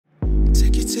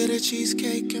Take you to the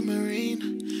Cheesecake and Marina.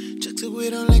 Chuck the we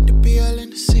don't like to be all in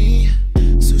the scene.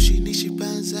 Sushi, nishi,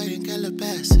 banzai, and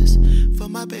Calabasas. For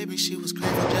my baby, she was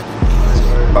craving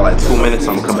Japanese. About like 2 minutes,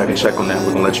 I'm gonna come back and check on that.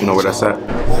 We're gonna let you know where that's at.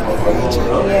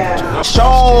 Yeah.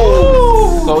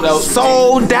 Sold out.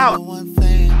 Sold out.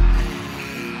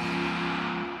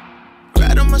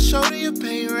 Right on my shoulder, your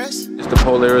pain rest. It's the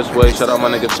Polaris way. Shout out my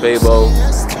nigga Phabo.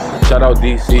 Shout out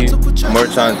DC.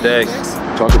 Merch on deck.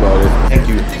 Talk about it. Thank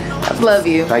you. I love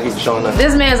you. Thank you for showing us.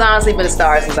 This man's honestly been a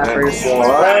star since I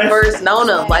first known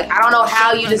him. Like, I don't know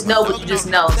how you just know, but you just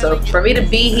know. So for me to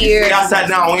be here, Y'all sat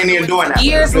down, we ain't even doing that.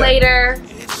 years later,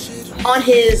 on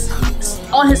his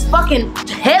fucking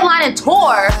headlining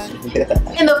tour,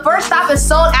 and the first stop is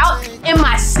sold out in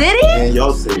my city. In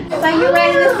your city. Like, you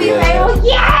ready to see Phabo?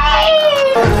 Yay!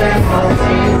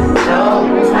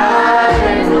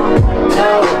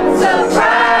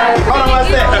 Hold on one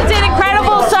second. You did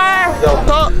incredible, sir.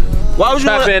 Why would you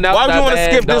want to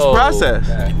skip this process?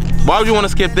 Why would you want to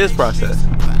skip this process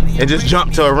and just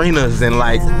jump to arenas and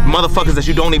like motherfuckers that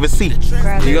you don't even see? You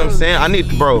know what I'm saying? I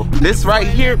need, bro. This right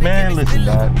here, man. Listen,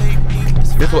 dog.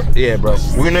 This what? Yeah, bro.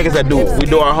 We're niggas that do it. We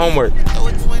do our homework.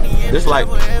 This like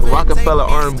Rockefeller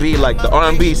R&B, like the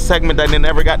R&B segment that they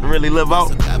never got to really live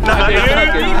out.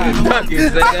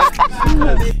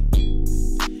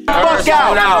 Fuck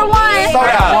out!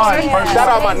 Shout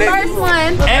out my nigga. First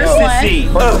one. Ecstasy.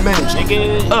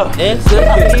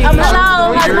 I'm alone.